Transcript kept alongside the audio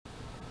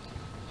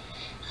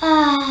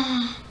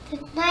The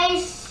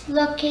nice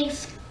looking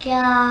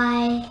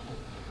sky.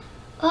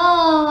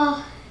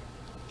 Oh,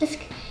 the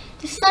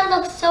sun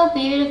looks so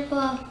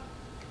beautiful.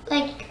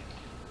 Like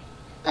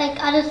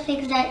other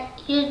things that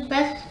use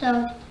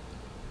redstone.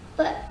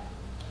 But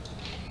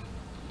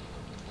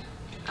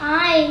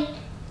I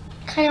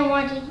kind of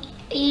want to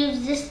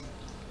use this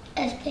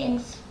as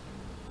things.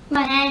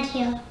 My hand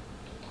here.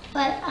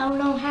 But I don't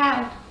know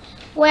how.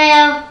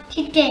 Well,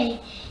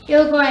 today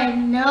you're going to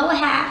know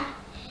how.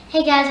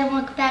 Hey guys, and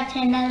welcome back to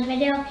another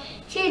video.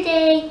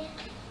 Today,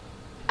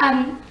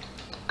 I'm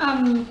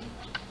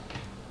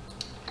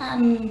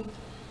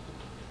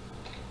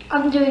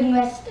doing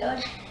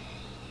redstone.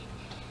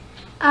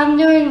 I'm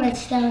doing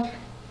redstone.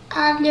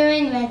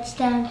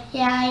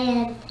 Yeah, I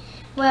am.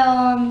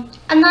 Well,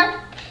 I'm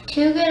not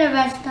too good at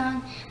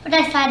redstone, but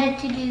I decided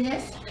to do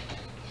this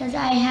because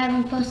I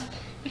haven't posted a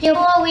video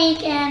for a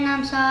week, and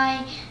I'm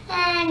sorry.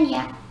 And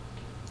yeah,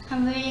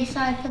 I'm really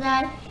sorry for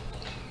that.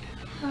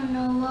 I don't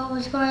know what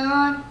was going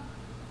on,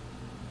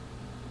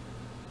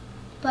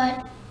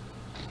 but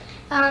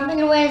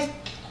anyways,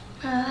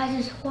 I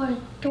just heard a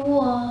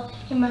door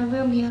in my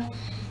room here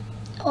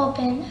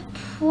open.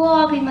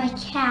 Probably my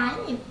cat,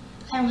 if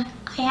I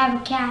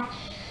have a cat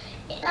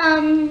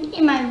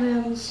in my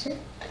rooms.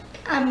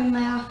 I'm in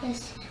my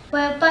office.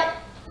 Well, but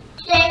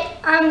today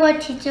I'm going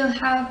to teach you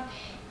how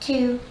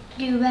to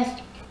do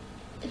redstone.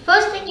 The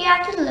first thing you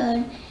have to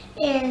learn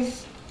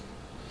is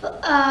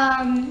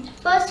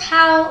first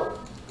how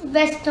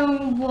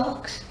redstone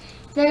works.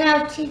 Then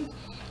I'll teach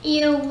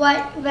you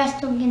what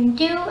redstone can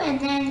do, and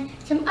then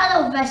some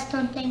other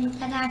redstone things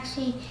that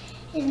actually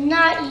is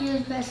not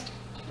used redstone.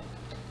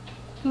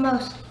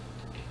 Most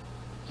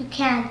you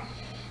can,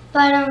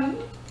 but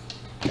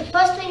the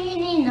first thing you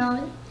need to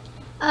know.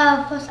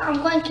 First, I'm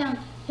going to count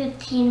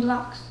 15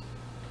 blocks.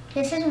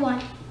 This is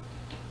 1,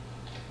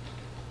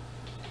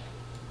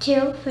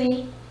 2,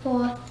 3,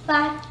 4,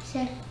 5,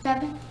 6,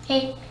 7,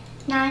 8,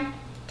 9,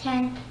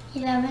 10,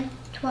 11,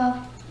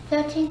 12,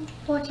 13,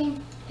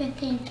 14,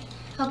 15.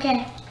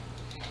 Okay,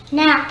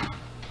 now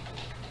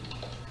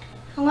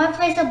I'm going to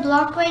place a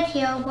block right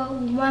here where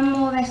one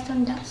more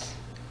redstone does.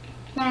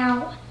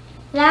 Now,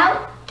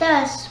 that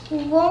dust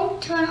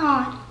won't turn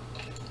on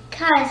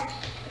because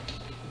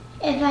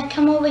if I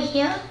come over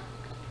here,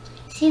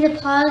 see the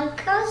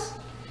particles?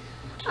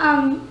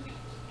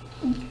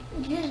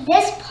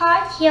 This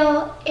part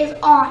here is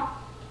on,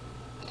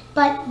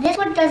 but this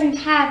one doesn't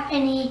have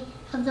any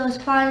of those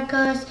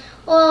particles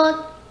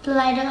or the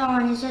lighter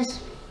on. It's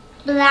just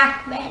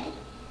black red.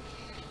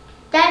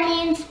 That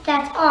means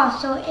that's off.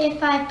 So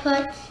if I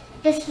put,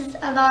 this is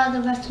a lot of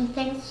the redstone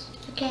things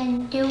you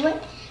can do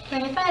it.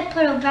 But if I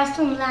put a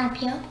redstone lamp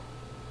here,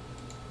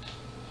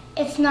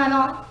 it's not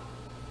on.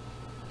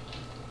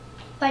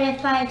 But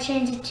if I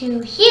change it to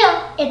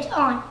here, it's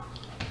on.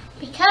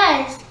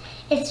 Because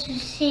it's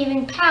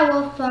receiving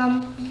power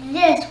from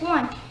this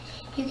one.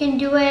 You can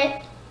do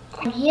it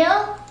on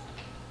here.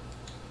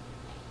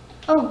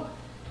 Oh.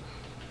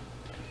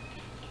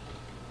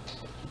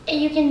 And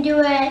you can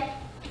do it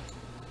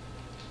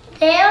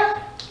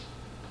there,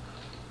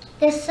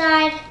 this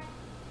side,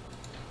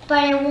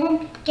 but it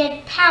won't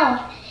get power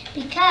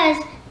because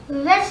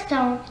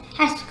redstone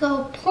has to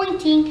go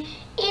pointing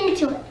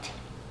into it.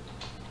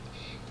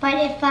 But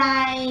if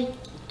I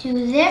do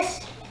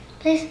this,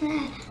 place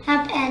that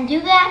up and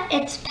do that,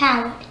 it's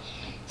powered.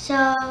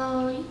 So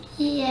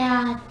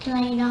yeah, to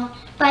let you know.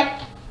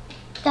 But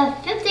the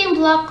 15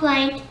 block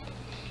length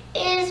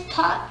is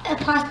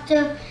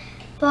possible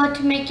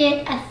to make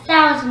it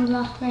 1,000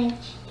 block length.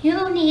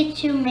 You need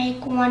to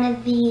make one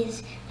of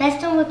these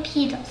redstone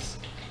repeaters.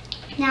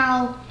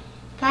 Now,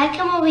 if I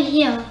come over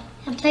here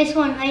and place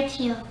one right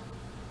here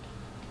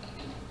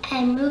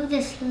and move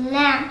this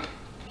lamp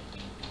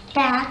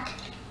back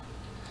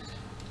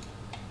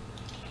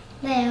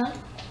there,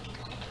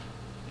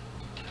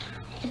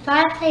 if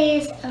I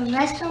place a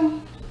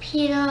redstone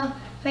repeater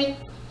right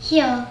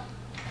here,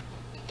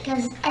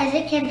 because as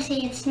you can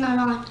see it's not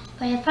on,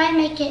 but if I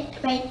make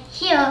it right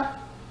here,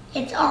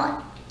 it's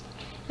on.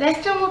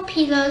 Redstone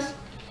repeaters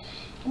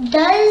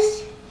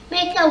does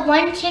make a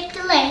 1 tick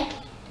delay,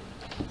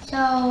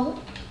 so,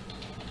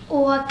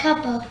 or a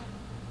couple.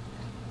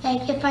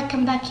 Like if I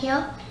come back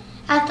here,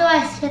 after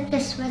I hit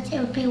this switch, it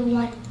would be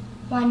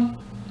 1,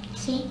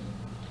 see?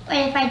 But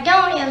if I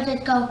don't, it will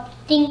just go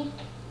ding,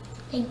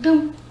 like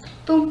boom,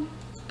 boom,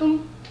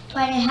 boom.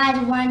 But it has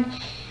 1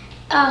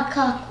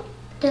 clock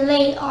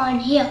delay on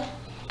here,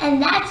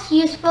 and that's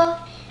useful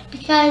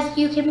because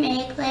you can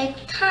make like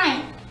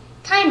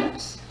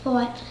timers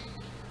for it.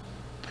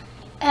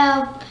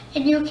 And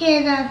you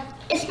can,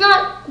 it's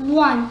not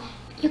 1,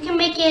 you can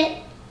make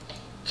it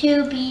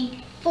to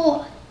be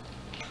 4.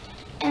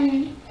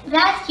 And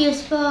that's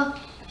useful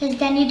because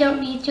then you don't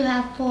need to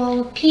have 4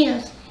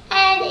 repeaters.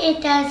 And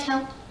it does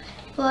help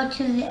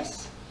to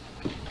this.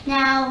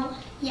 Now,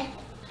 yeah.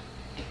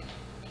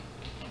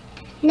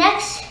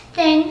 Next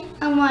thing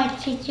I want to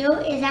teach you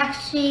is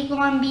actually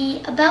going to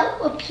be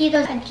about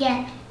repeaters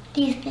again.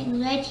 These things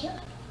right here.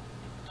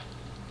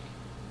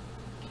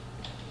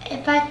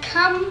 if I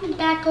come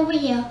back over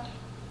here,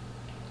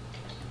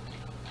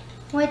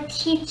 I will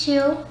teach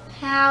you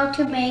how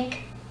to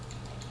make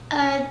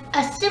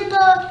a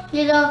simple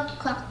little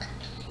clock.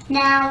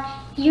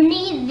 Now, you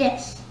need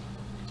this.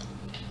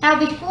 Now,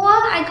 before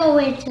I go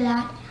into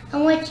that, I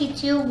want to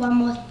teach you one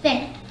more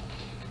thing.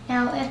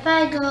 Now, if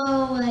I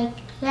go like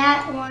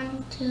that,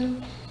 1,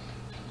 2,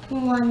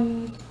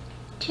 1,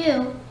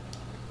 2,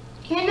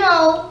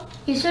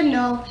 you should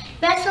know,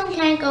 redstone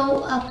can't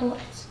go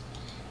upwards.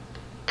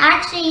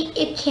 Actually,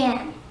 it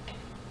can.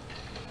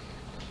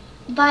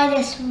 By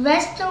this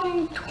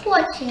redstone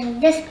torch here,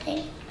 this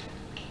thing.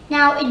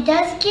 Now, it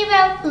does give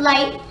out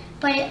light,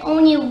 but it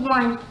only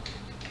one.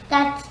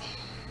 That's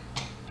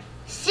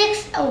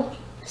 6 out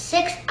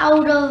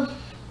of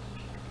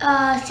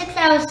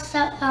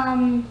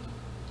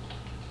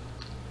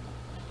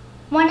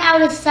 1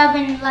 out of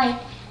 7 light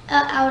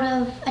out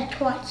of a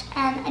torch,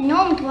 and a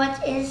normal torch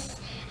is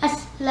a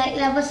light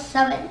level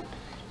 7.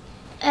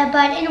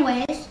 But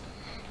anyways,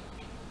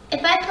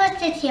 if I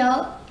press it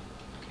here,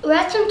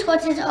 redstone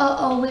torches are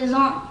always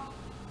on.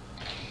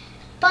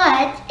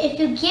 But if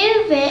you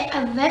give it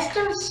a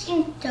redstone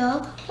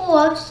sensor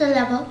or just a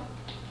level,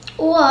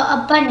 or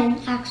a button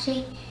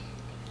actually,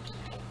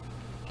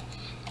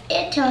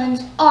 it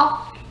turns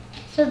off.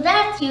 So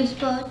that's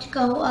useful to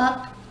go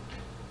up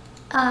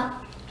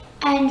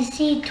and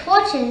see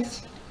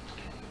torches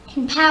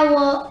can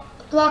power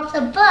blocks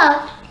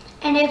above,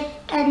 and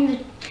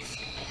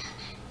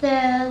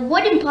the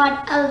wooden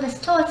part of this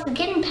torch is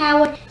getting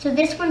powered, so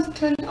this one's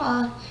turned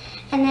off,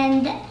 and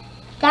then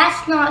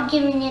that's not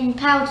giving in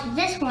power to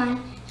this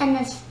one, and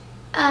this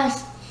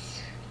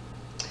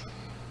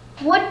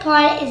wood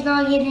part is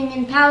not giving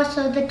in power,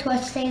 so the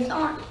torch stays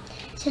on.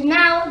 So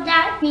now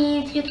that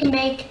means you can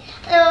make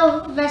a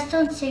little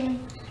redstone thing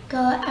go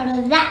out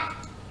of that.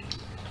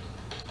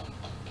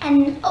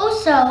 And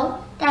also,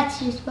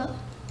 that's useful.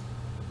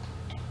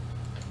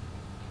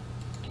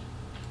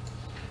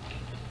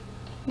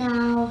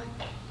 Now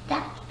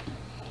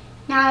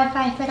if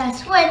I hit a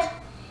switch,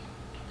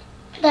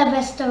 the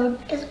redstone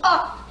is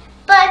off.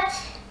 But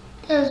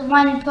there's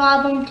one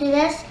problem to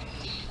this.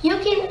 You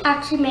can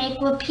actually make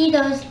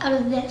repeaters out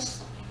of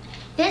this.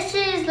 This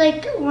is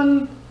like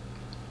when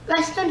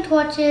redstone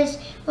torches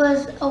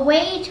was a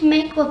way to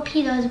make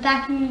repeaters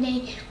back in the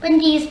day when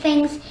these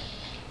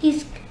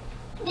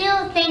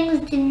little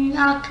things did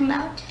not come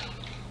out.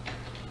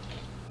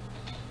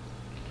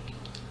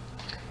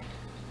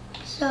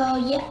 So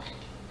yeah,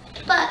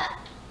 but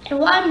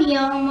while I'm here,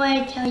 I'm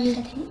going to tell you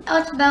something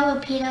else about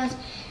repeaters.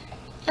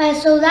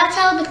 So that's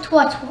how the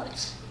torch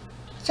works.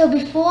 So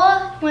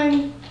before,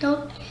 when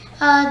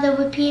the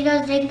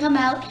repeaters didn't come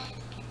out,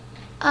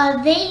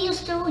 they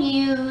used to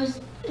use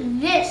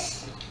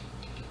this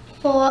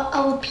for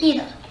a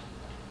repeater.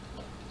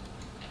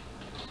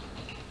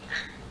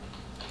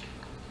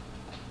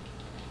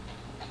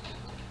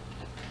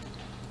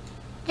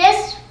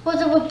 This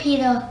was a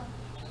repeater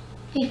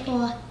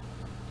before.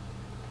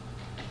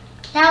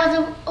 That was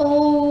an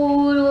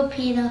old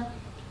repeater.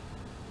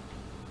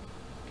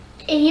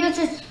 It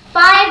uses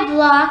 4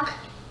 block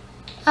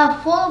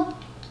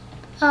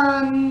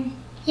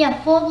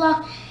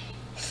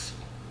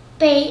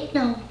space,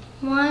 no,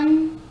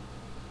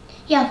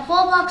 4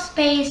 block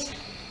space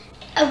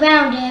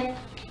around it,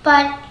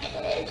 but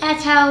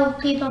that's how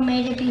people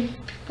made it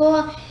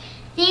before.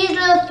 These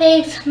little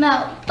things come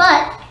out,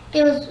 but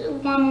there was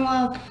one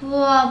more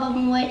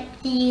problem with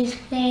these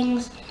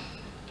things.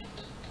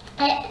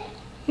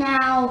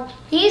 Now,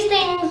 these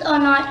things are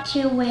not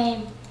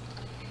two-way.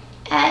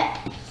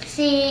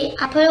 See,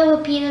 I put a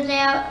repeater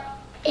there,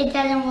 it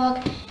doesn't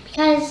work.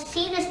 Because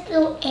see this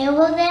little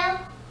arrow there?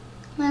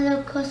 My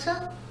little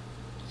cursor?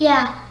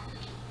 Yeah,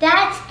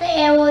 that's the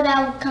arrow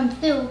that will come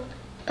through.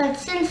 But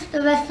since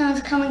the redstone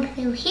is coming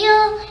through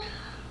here,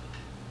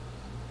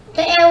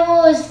 the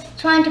arrow is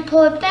trying to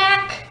pull it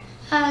back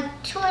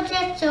towards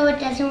it, so it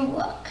doesn't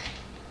work.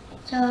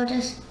 So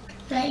just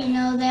let you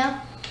know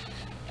there.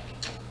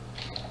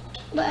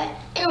 But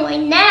anyway,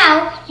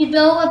 now you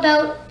know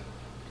about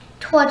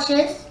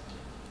torches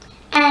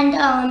and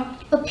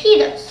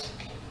repeaters.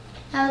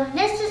 Now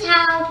this is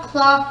how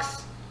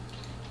clocks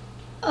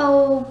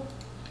are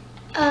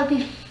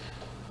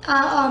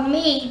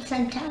made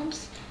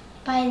sometimes,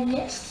 by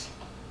this.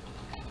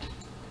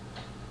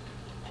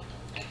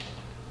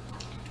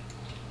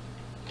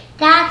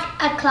 That's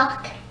a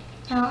clock.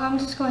 Now I'm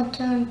just going to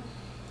turn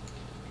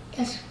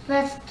this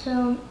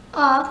redstone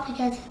off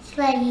because it's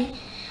laggy.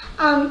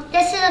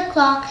 This is a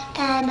clock,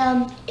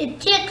 and it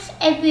ticks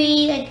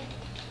every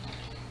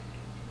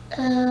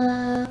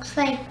looks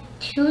like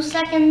 2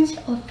 seconds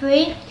or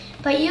 3,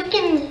 but you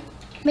can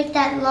make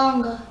that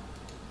longer.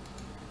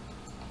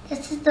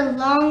 This is the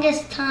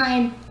longest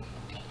time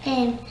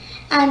in,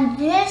 and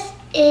this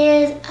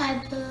is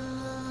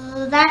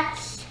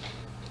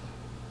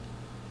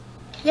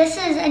this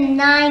is a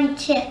 9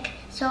 tick.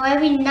 So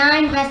every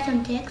 9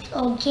 redstone ticks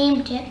or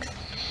game ticks,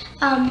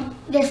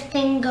 this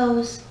thing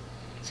goes.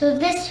 So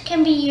this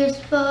can be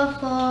used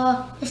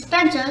for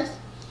dispensers,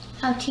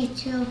 I'll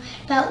teach you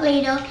about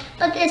later.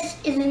 But this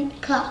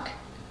isn't clock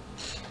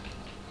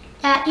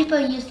that people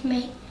used to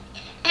make.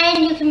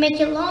 And you can make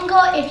it longer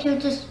if you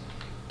just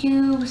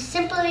do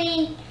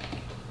simply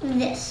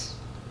this.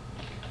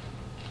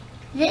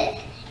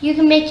 You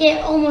can make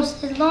it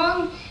almost as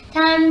long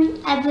time.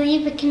 I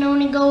believe it can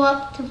only go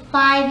up to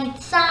 5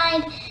 each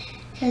side,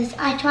 because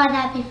I tried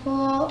that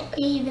before,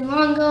 even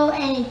longer,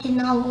 and it did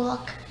not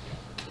work.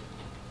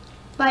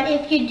 But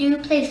if you do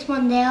place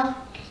one there,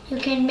 you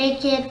can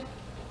make it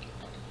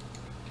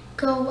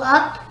go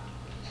up.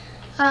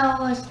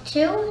 Was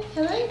 2, I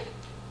believe.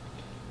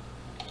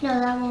 No,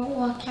 that won't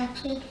work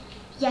actually.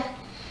 Yeah.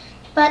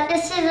 But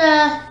this is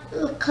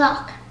a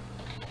clock.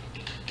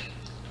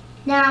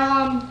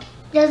 Now,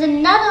 there's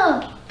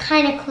another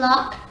kind of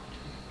clock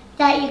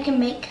that you can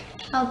make.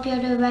 I'll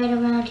build it right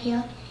around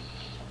here.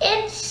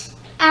 It's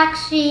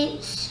actually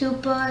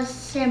super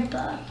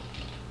simple.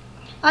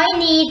 All you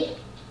need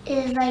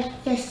is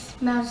like this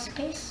mouse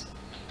space.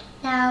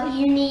 Now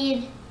you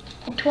need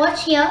a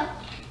torch here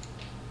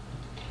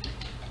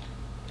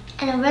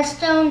and a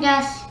redstone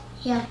just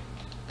here.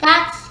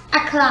 That's a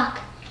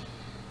clock.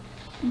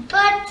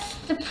 But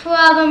the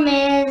problem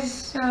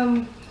is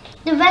the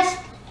rest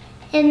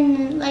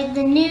in like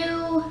the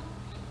new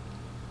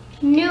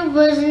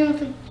version of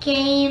the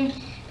game,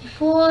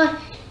 before,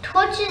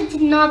 torches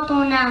did not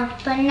burn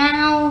out, but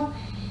now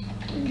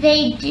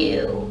they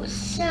do.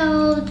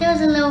 So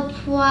there's a little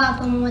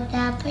problem with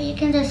that, but you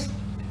can just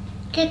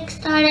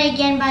kickstart it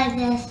again by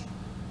this.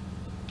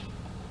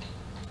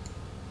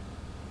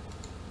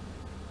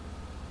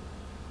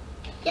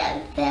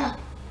 Yeah, there.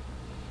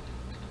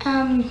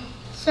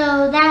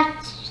 So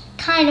that's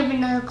kind of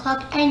another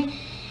clock, and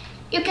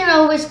you can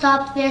always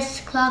stop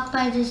this clock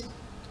by just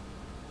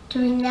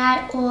doing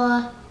that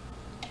or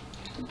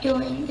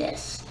doing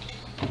this.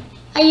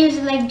 I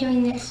usually like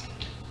doing this.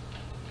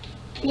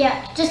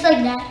 Yeah, just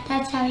like that.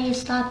 That's how you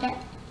stop it.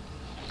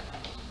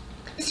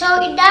 So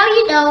now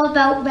you know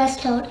about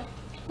redstone,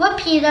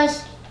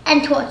 repeaters,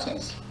 and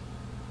torches.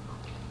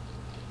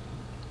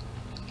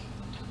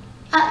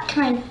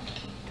 Kind of.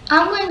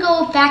 I'm going to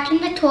go back in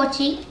the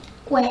torchy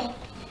way,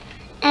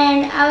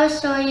 and I will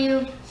show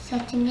you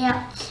something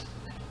else.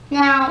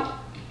 Now,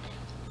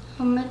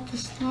 I'll make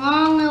this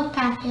long little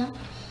path here.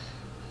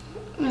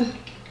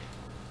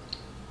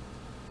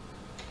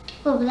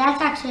 Oh,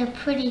 that's actually a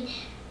pretty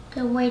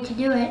good way to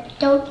do it.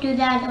 Don't do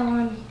that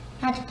on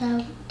magic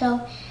level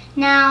though.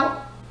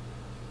 Now,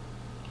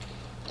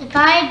 if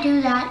I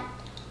do that,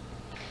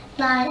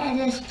 I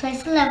just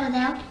place the level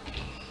there.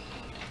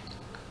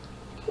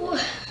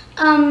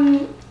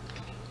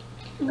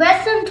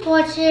 Redstone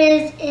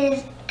torches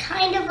is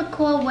kind of a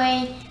cool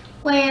way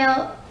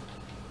where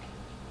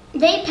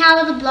they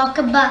power the block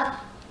above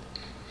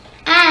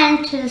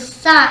and to the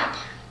side.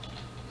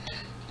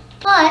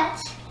 But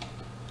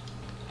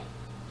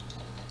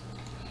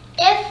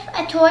if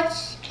a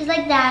torch is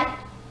like that,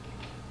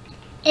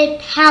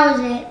 it powers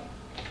it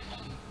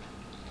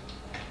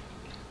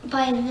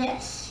by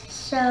this.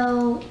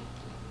 So,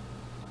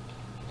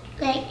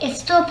 like, it's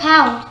still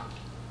powered,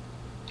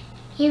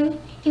 even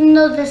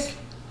though this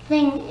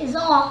thing is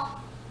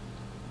off.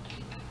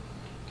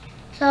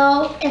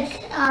 So it's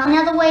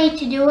another way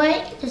to do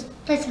it. Just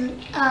place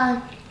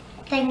a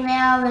thing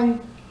there, and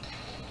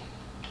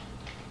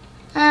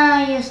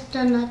you're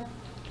still not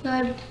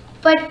good.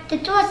 But the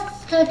torch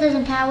still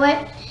doesn't power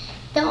it.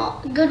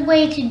 The good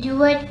way to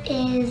do it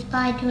is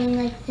by doing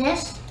like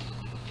this.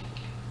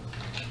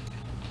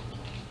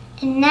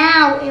 And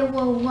now it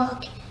will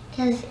work,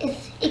 because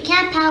it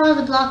can't power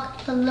the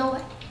block below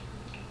it.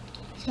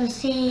 So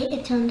see,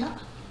 it turned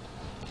off.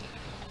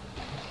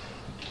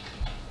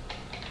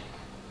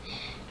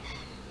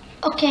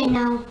 Okay,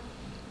 now,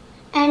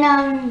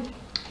 and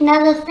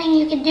another thing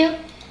you can do,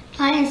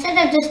 instead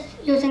of just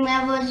using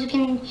levels, you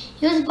can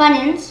use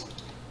buttons,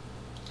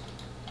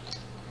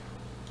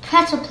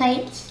 pressure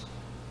plates,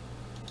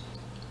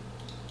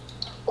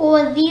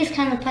 or these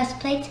kind of pressure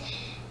plates.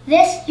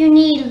 This you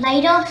need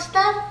lighter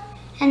stuff,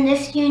 and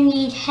this you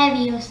need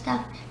heavier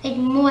stuff, like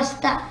more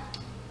stuff.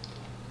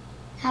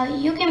 Now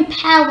you can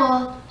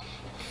power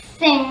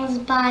things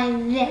by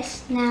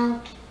this.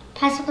 Now,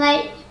 pressure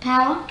plate, you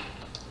power.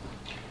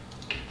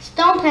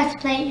 Stone pressure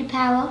plate, you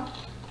power.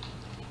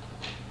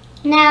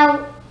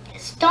 Now,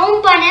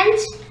 stone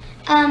buttons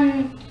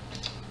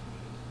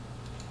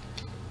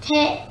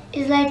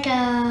is like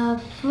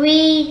a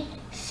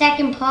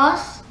 3-second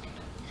pulse,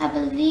 I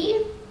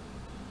believe.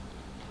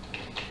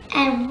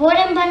 And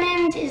wooden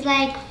buttons is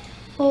like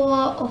 4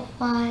 or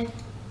 5.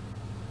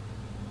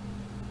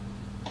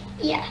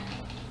 Yeah.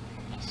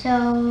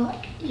 So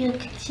you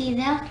can see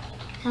there.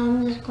 Now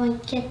I'm just going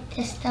to get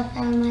this stuff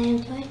out of my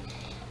inventory.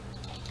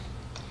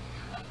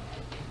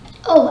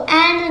 Oh,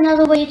 and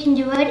another way you can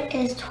do it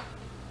is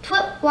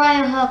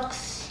tripwire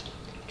hooks.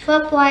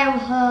 Tripwire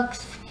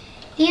hooks.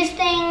 These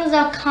things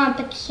are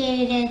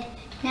complicated.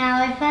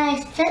 Now, if I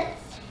set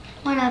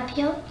one up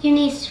here, you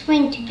need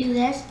string to do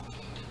this.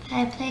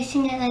 By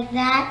placing it like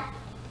that,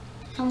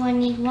 I'm going to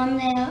need one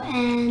there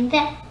and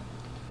there.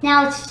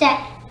 Now it's set.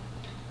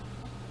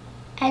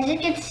 as you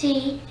can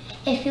see,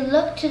 if you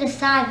look to the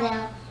side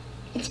there,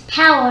 it's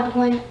powered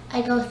when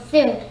I go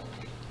through.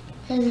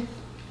 Because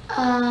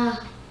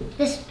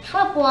this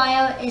trip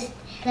wire is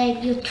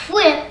like you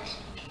trip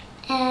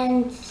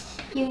and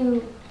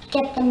you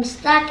get them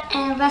stuck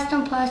and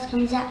redstone parts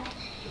comes out.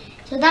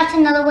 So that's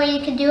another way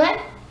you can do it.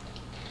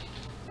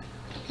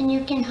 And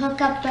you can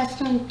hook up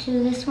redstone to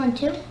this one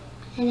too,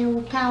 and it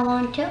will power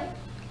on too.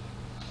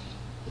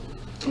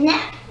 And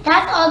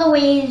that's all the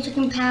ways you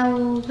can power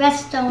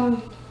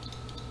redstone,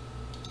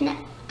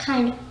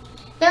 kind of.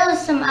 There are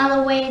some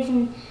other ways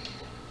and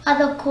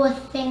other cool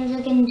things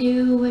you can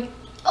do with,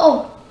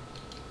 oh,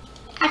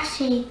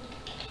 actually,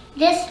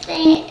 this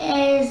thing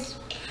is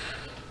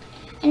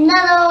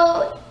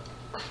another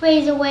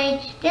crazy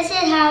way. This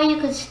is how you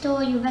could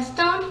store your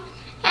redstone,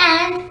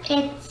 and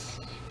it's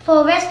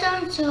for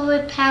redstone, so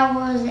it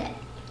powers it.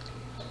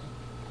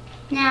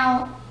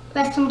 Now,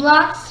 redstone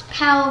blocks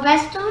power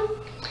redstone.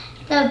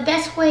 The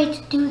best way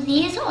to do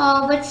these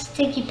are with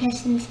sticky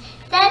pistons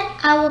that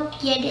I will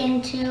get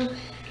into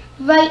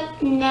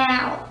right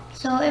now.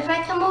 So if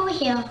I come over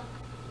here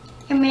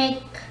and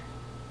make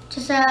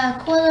just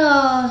a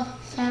quarter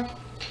step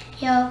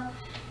here,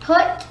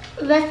 put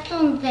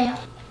redstone there.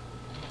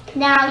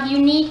 Now you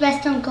need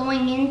redstone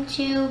going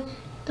into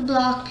the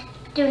block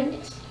doing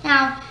this.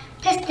 Now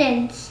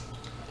pistons.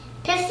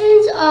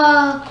 Pistons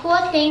are a cool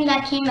thing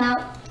that came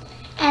out,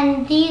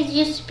 and these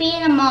used to be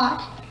in a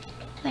mod.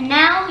 But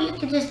now you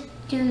can just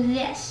do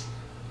this.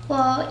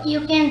 Well,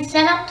 you can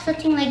set up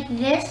something like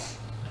this.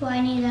 Well,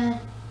 I need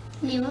a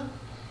lever.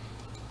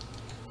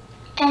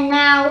 And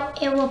now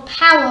it will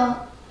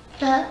power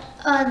the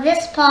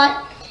this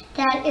part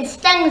that it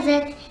stings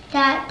it,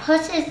 that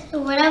pushes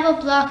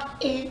whatever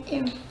block is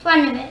in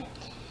front of it.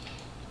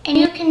 And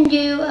you can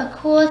do a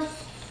cool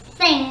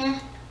thing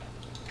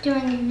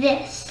doing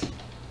this.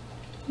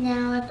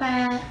 Now if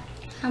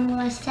I'm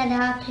going to set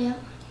it up here.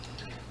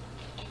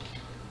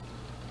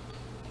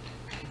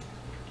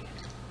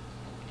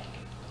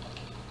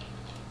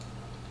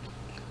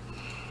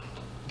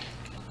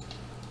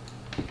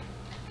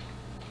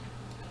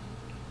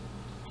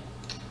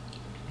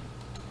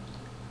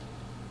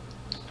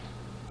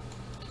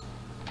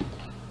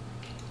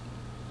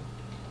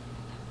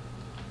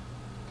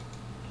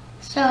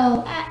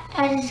 So,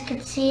 as you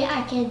can see,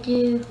 I can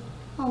do,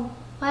 oh,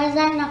 why is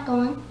that not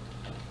going?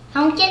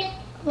 I don't get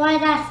why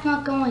that's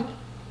not going.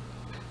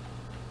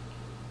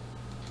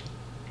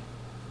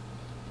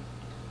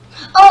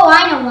 Oh,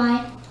 I know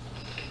why.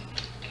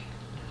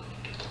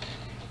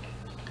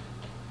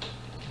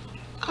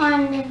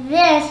 On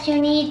this,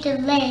 you need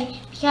delay,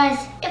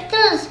 because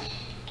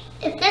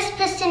if this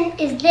piston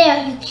is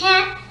there, you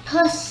can't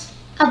push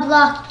a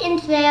block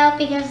into there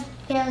because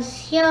there's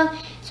here.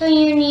 So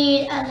you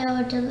need a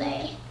little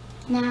delay.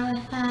 Now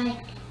if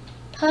I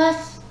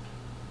push,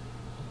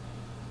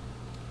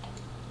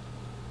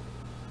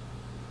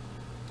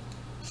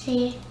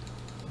 see,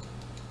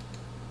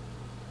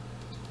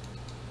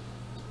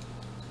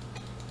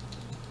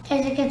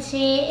 as you can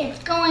see,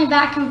 it's going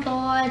back and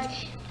forth.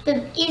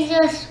 The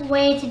easiest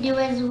way to do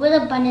it is with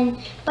a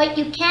button, but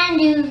you can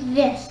do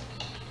this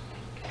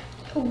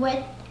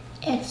with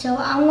it. So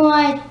I'm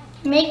going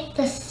to make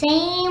the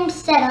same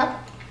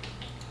setup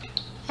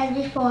as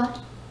before.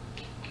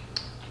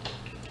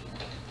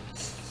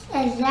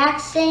 Exact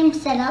same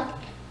setup.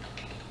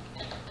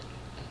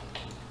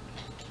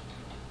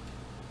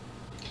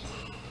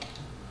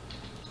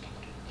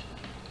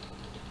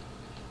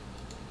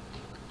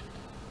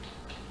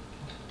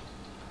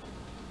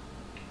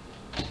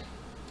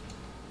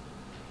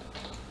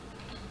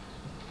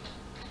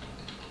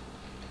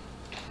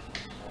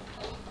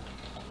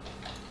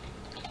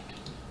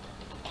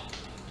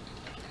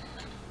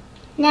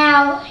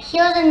 Now,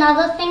 here's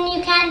another thing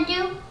you can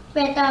do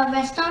with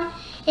redstone.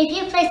 If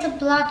you place a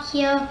block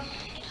here,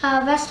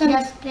 redstone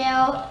is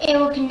there, it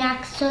will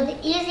connect. So the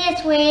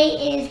easiest way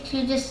is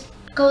to just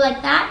go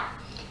like that.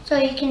 So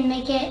you can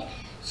make it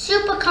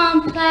super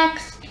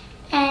complex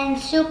and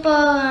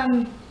super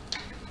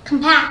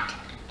compact.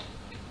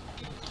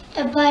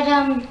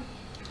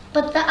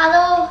 But the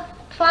other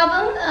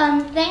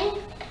problem thing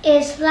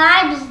is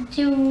slabs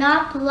do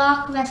not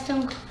block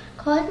redstone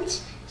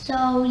cords.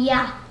 So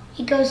yeah.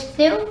 It goes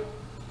through,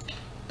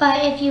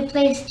 but if you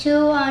place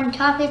two on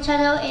top of each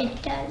other, it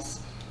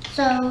does.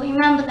 So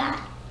remember that.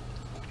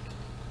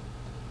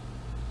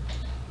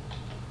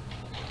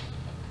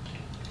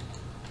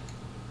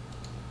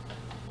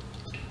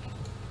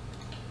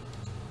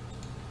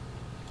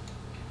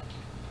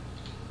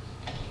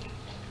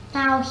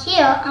 Now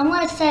here, I'm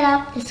going to set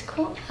up this a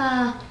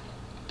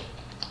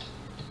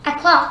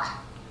clock.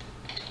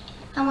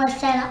 I'm going to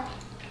set up.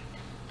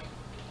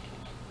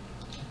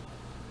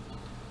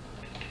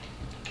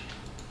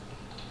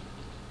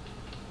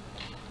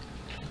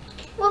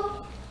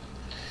 Whoop.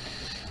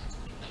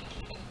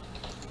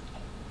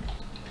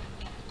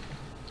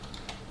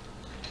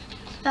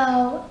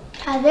 So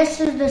this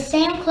is the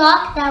same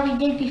clock that we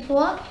did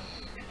before,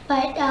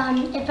 but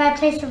if I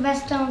place the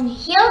redstone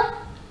here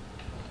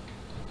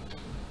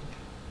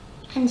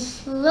and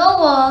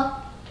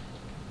slower,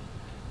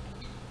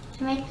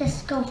 to make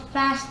this go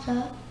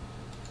faster,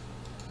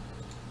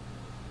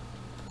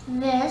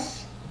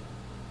 this,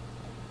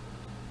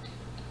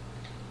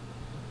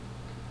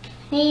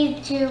 I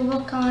need to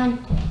work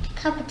on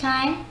cup of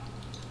time.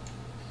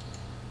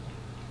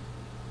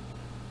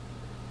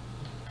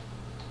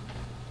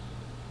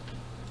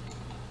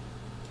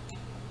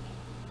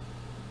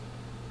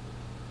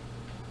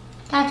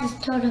 That is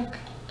total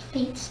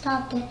complete.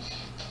 Stop it.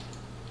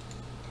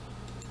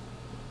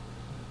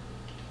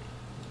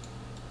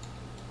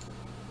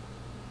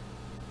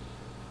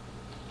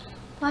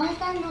 Why is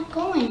that not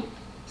going?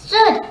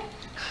 Stood.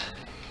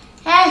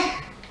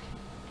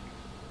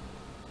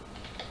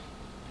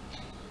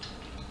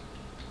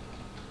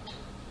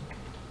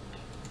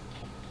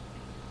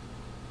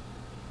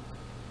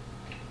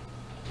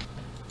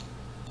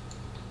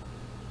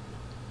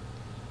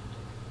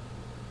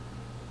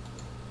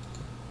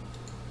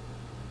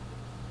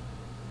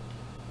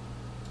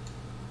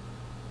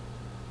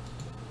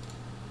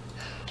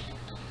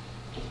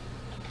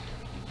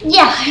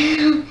 Yeah,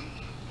 you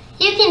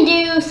can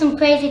do some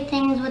crazy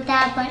things with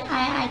that, but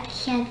I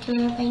can't do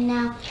it right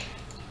now.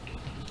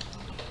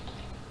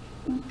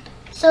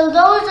 So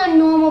those are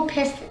normal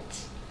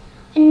pistons.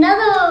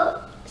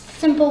 Another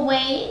simple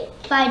way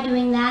by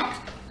doing that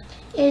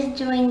is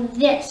doing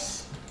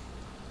this.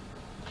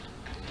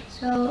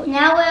 So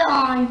now we're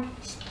on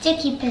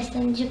sticky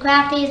pistons. You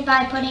craft these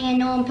by putting a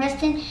normal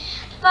piston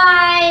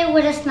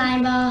with a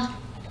slime bar.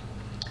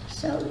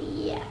 So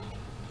yeah,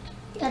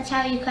 that's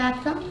how you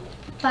craft them.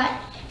 But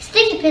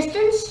sticky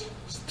pistons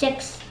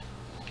sticks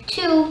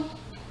to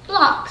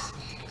blocks.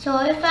 So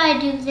if I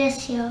do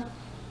this here,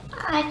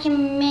 I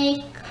can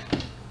make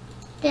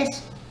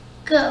this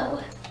go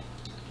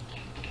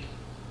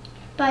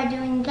by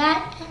doing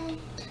that.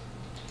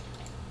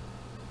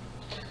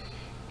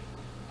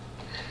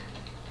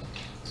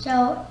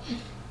 So if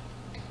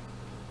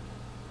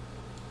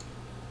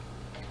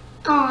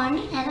on,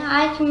 and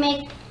I can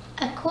make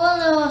a cool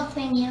little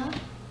thing here.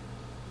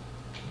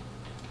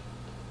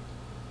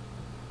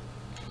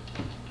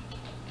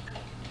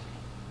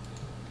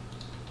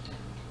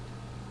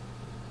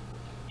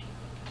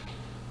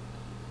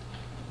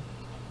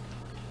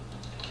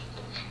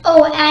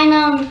 Oh,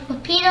 and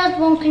repeaters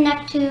won't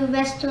connect to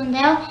redstone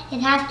there. It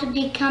has to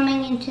be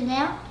coming into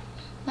there,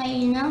 let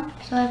you know.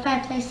 So if I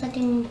place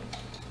something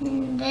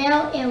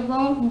there, it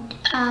won't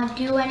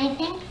do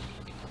anything.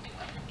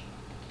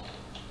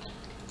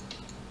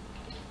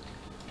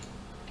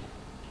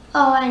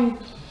 Oh, and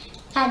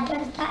that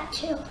does that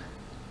too.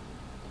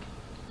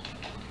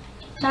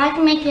 So I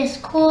can make this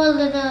cool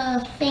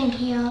little thing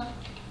here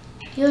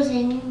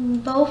using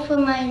both of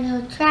my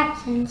little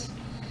trapsons.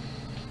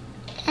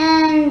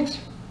 And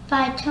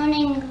by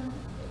turning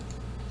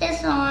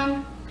this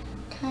on,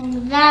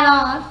 turning that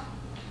off,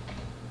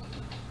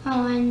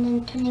 oh, and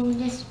then turning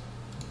this,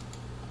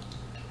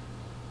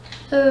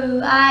 oh,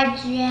 I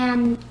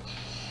jammed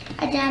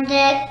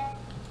it.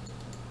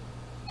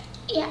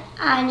 Yeah,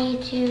 I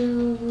need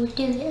to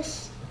do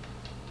this.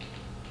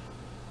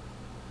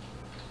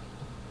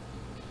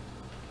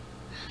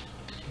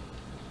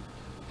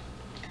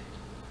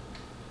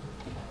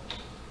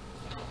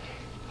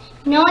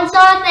 No one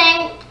saw a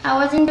thing. I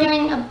wasn't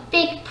doing a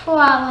big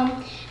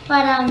problem,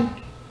 but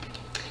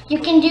you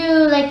can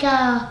do like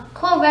a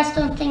cool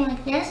redstone thing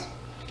like this.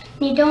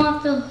 You don't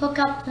have to hook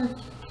up the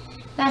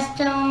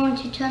redstone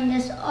to turn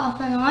this off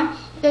and on.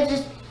 You can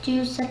just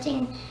do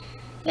something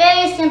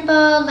very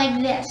simple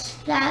like this.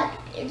 That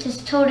it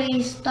just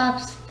totally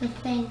stops the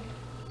thing.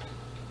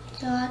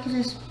 So I can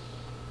just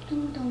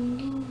ding dong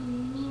ding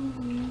dong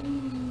ding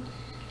dong ding.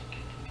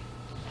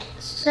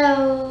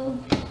 So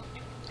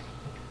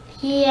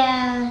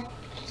yeah.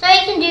 So you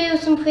can do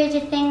some crazy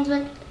things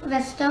with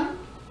redstone.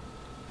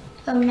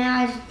 Oh,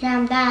 now I just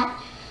jammed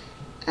that.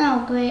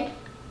 Oh, great.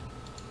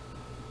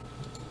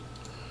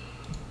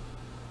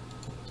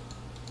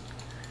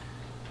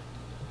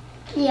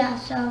 Yeah,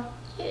 so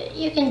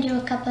you can do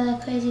a couple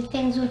of crazy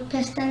things with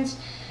pistons.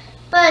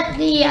 But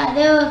yeah,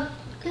 they're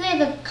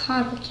really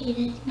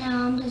complicated.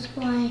 Now I'm just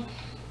going to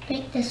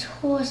break this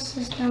whole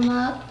system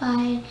up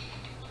by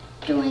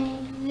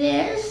doing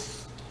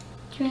this,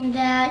 doing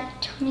that,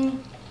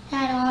 turning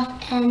that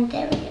off, and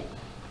there we go.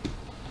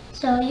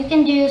 So you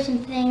can do some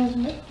things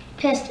with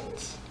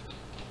pistons.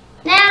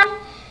 Now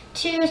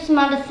to some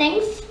other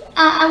things.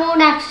 I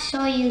won't actually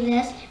show you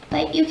this,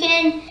 but you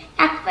can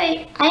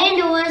activate iron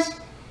doors,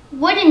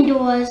 wooden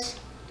doors,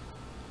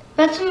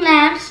 redstone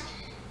lamps,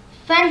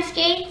 fence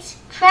gates,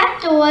 trap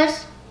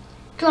doors,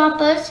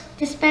 droppers,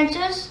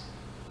 dispensers,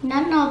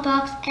 nut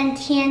box, and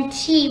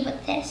TNT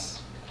with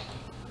this.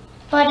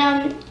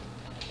 But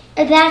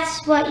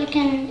that's what you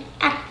can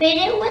activate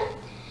it with.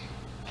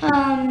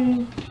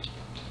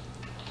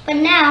 But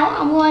now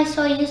I'm going to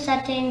show you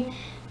something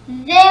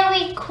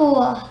very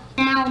cool.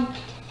 Now,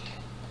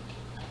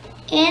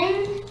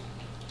 in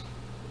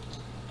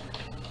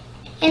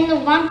the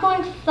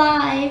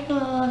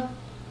 1.5,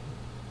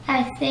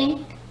 I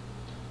think,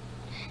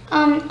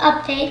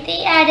 update,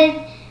 they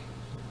added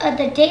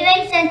the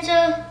daylight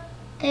sensor,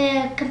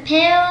 the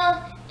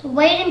compare, the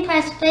weight and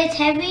press plates,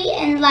 heavy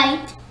and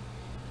light,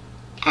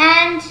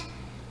 and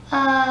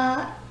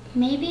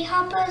maybe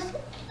hoppers,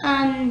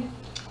 and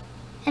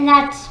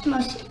that's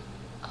most.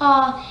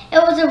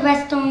 It was a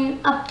redstone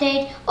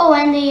update. Oh,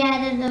 and they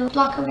added the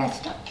block of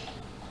redstone.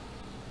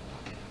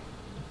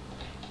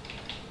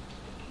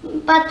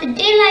 But the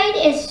daylight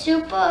is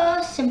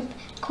super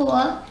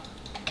cool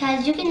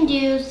because you can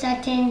do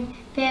something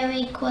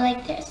very cool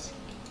like this.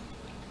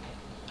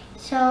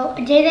 So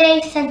a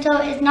daylight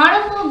center is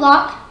not a full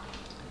block,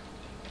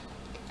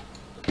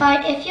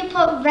 but if you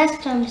put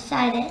redstone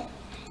beside it,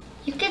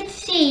 you can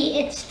see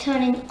it's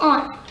turning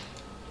on.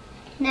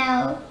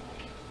 Now,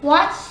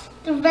 watch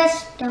the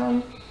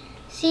redstone.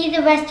 See,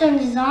 the redstone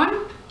is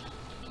on.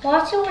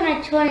 Watch it when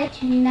I turn it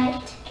to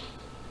night.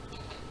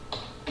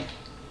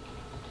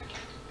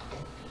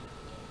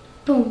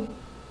 Boom.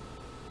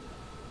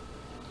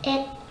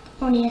 It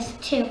only has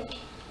 2.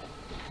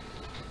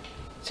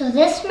 So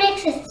this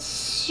makes it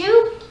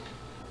super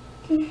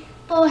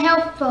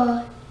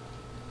helpful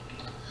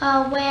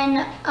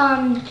when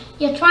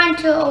you're trying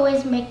to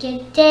always make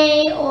it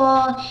day,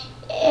 or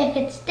if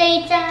it's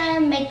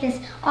daytime, make this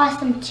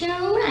awesome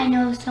tune. I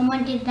know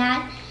someone did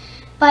that.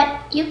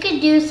 But you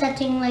could do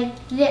something like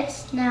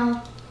this.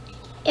 Now,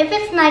 if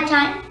it's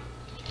nighttime,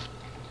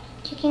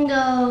 you can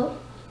go.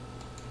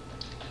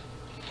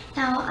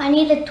 Now, I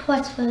need a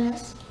torch for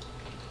this.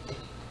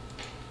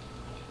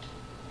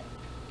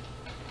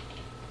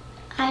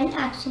 I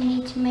actually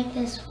need to make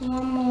this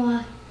one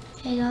more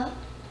bigger.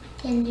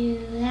 Then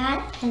do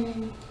that, and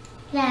then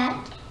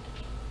that.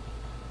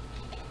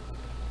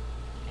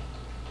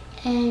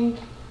 And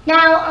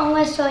now I'm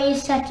going to show you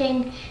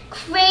something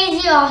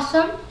crazy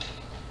awesome.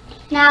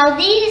 Now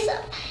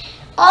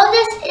all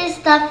this is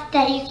stuff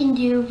that you can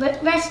do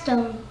with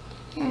redstone.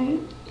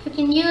 And you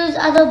can use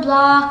other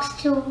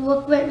blocks to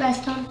work with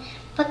redstone.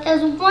 But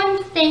there's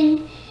one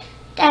thing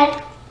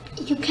that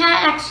you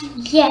can't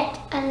actually get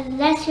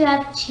unless you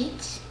have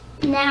cheats.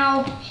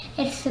 Now,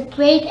 it's the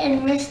Great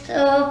and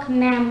Restore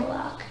command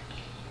block.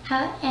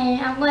 And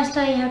I'm going to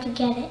show you how to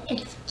get it.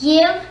 It's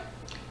give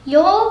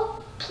your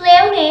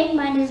player name,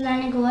 mine is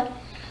Lanagord,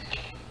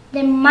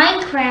 then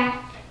Minecraft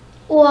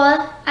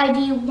or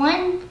ID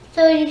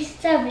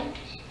 137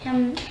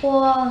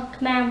 for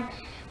command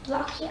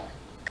block here.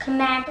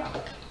 Command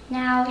block.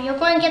 Now, you're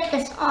going to get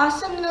this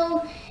awesome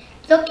little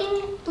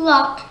looking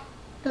block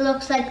that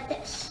looks like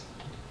this.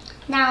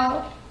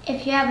 Now,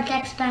 if you have a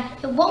text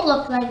pack, it won't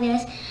look like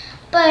this.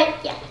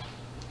 But yeah,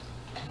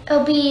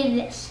 it'll be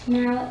this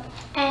now,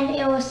 and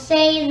it will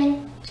say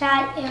in the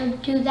chat, it will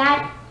do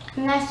that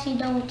unless you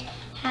don't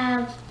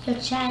have your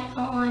chat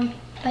on,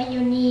 but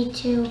you need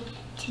to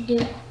do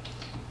it.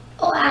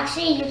 Oh,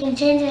 actually, you can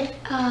change it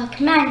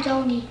commands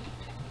only.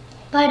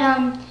 But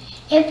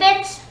if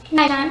it's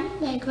nighttime,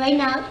 like right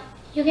now,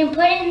 you can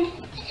put in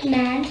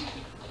command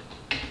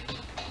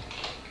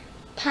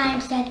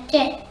times that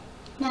did.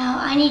 Now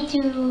I need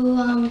to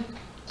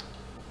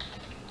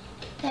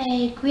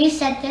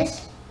reset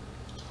this.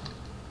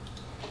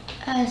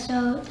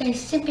 So the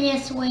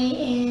simplest way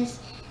is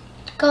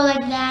to go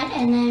like that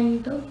and then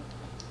boom.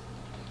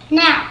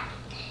 Now,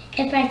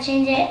 if I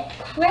change it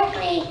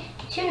correctly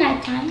to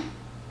nighttime,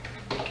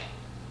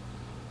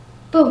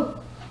 boom,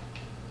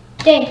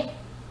 day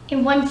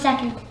in 1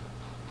 second.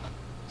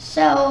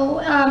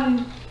 So,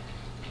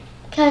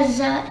 because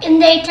in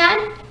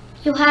daytime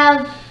you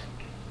have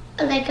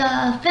like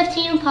a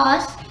 15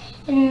 pause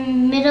in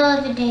the middle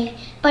of the day,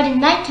 but in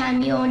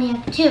nighttime you only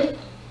have 2.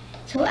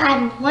 So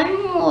add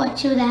 1 more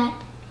to that,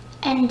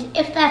 and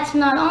if that's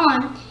not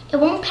on, it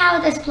won't power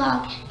this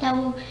block. That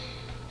will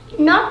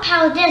not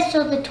power this,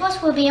 so the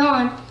torch will be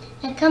on.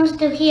 That comes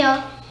through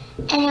here,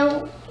 and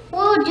it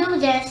will do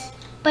this,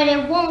 but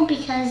it won't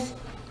because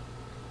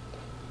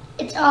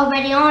it's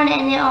already on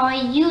and it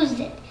already used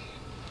it.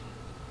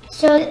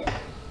 So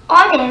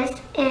all this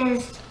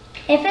is,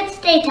 if it's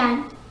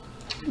daytime,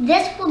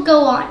 this will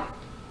go on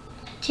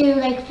to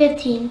like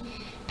 15.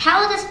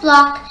 Power this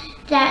block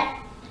that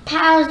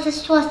powers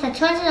this torch, that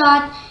turns it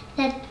on,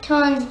 that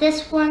turns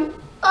this one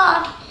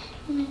off,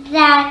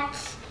 that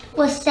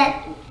will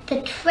set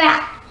the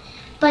trap.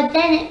 But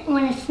then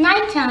when it's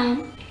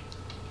nighttime,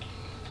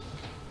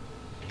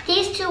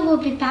 these 2 will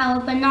be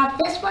powered, but not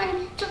this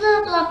one. So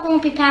the block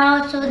won't be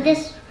powered, so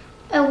this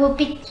will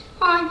be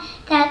on,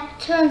 that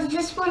turns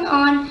this one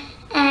on,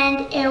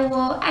 and it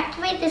will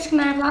activate this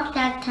command block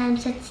that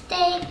times its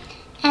day,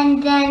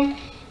 and then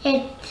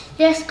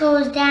this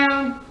goes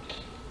down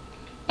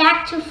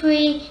back to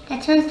 3,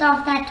 that turns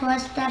off that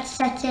torch, that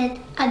sets it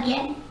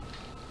again.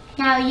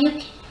 Now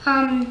you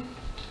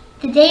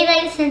the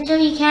daylight sensor,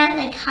 you can't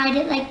like hide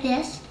it like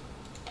this.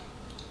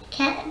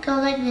 Can't go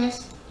like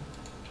this,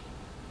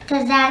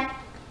 because that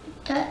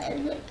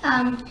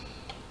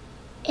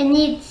it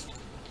needs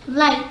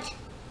light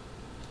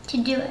to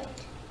do it.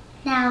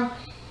 Now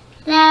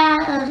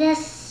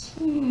this,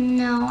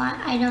 no,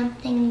 I don't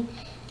think,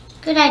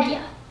 good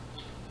idea.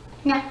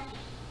 No,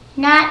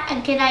 not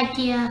a good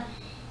idea.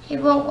 It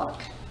won't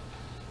work.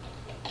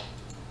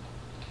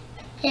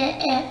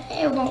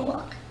 It won't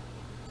work.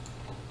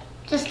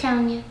 Just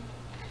telling you.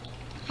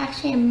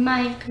 Actually, I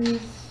might, because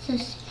it's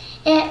just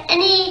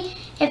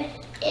if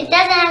it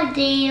doesn't have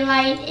the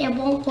light, it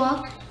won't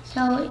work.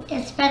 So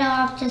it's better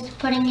off just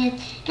putting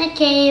it in a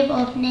cave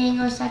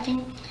opening or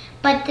something.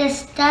 But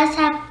this does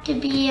have to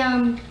be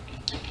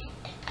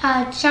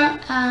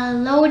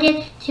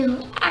loaded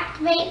to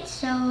activate.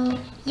 So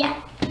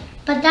yeah,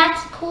 but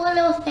that's a cool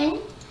little thing,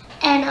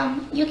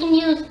 and you can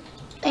use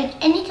like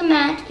any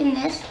command in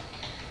this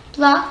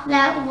block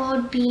that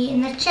would be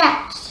in the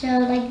chat. So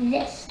like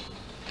this,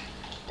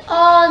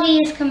 all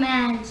these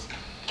commands,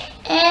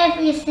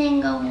 every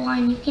single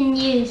one you can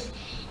use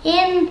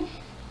in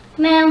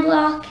command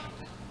block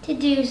to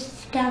do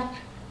stuff.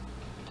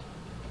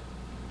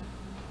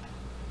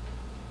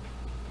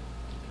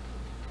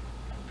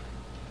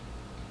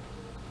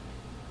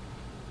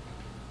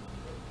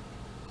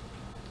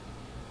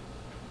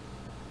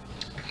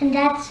 And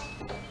that's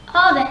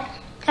all of it.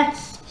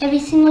 That's every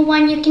single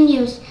one you can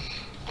use.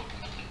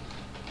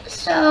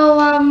 So,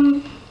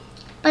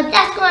 but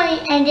that's going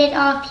to end it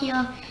off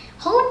here.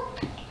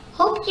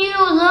 Hope you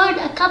learned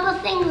a couple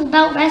things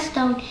about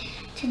redstone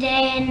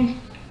today,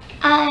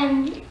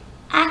 and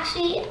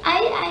actually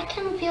I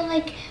kind of feel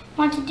like I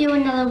want to do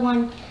another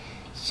one.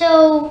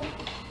 So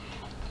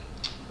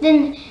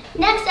then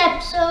next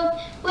episode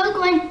we're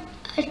going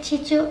to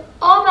teach you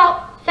all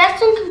about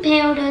redstone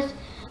comparators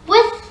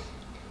with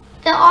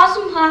the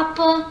awesome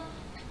hopper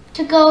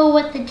to go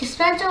with the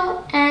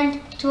dispenser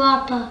and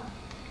dropper.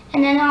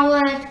 And then I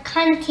will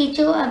kind of teach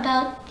you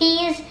about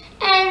these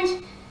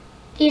and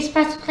these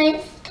pressure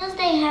plates, because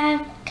they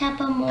have a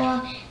couple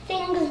more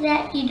things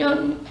that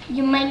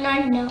you might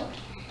not know.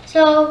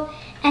 So,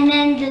 and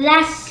then the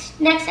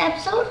next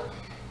episode,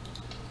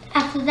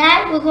 after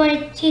that, we're going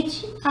to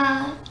teach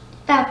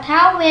about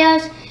power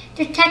rails,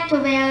 detector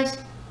rails,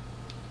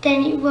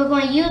 then we're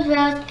going to use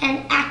rails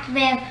and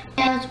activate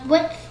rails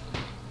with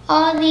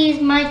all these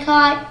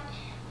minecart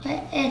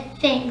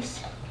things.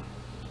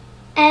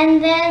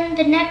 And then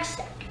then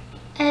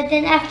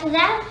after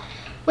that,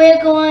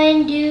 we're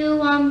going to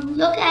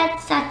look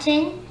at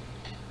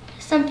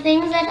some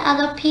things that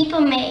other people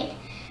made.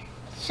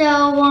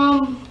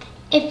 So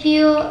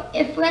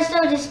if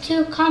redstone is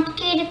too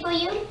complicated for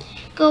you,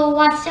 go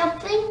watch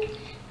Selflink,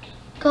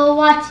 go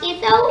watch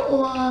Etho,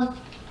 or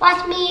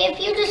watch me if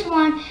you just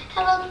want to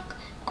have a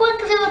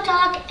quick little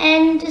talk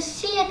and just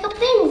see a couple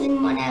things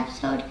in one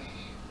episode.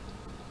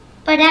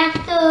 But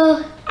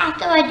after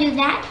I do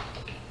that,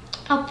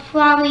 I'll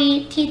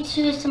probably teach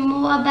you some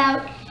more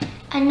about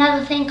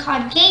another thing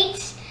called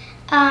gates,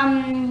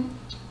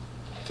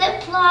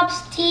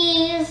 flip-flops,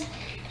 teas,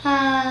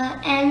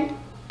 and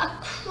a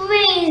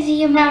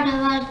crazy amount of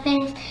other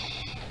things.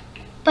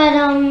 But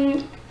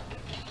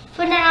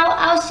for now,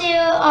 I'll see you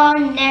all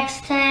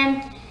next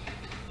time,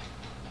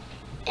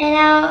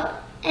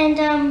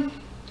 and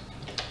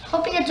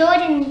hope you enjoyed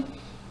and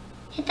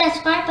hit that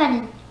subscribe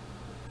button.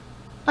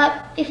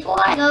 But before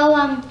I go,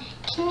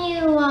 can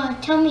you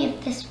tell me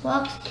if this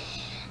works?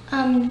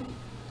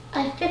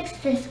 I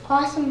fixed this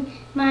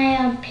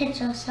my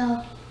picture,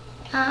 so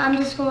I'm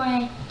just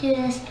going to do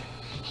this.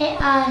 Hey,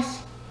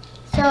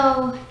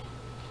 so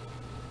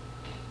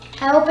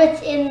I hope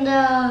it's in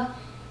the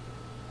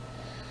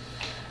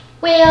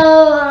where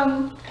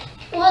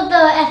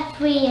the F3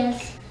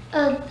 is,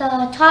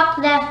 the top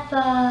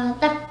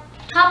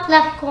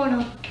left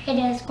corner. It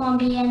is going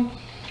to be in.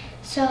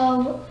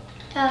 So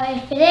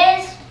if it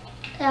is,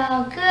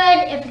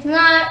 good. If it's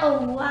not,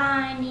 oh,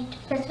 I need to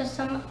figure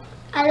some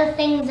other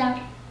things out.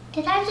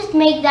 Did I just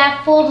make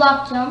that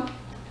 4-block jump?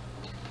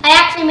 I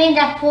actually made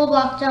that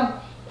 4-block jump.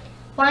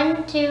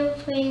 1, 2,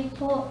 3,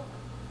 4.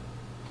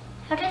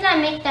 How did I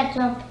make that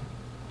jump?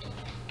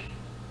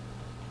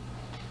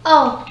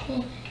 Oh,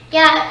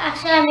 yeah,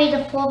 actually I made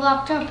a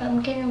 4-block jump.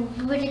 I'm getting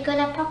really good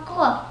at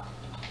parkour.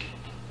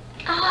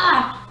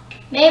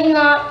 Maybe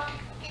not.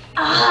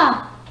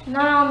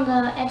 Not on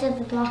the edge of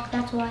the block,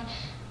 that's why.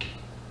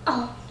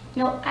 Oh,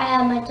 no, I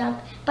have my jump.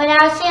 But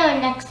I'll see you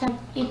next time,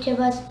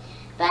 YouTubers.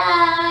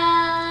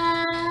 Bye!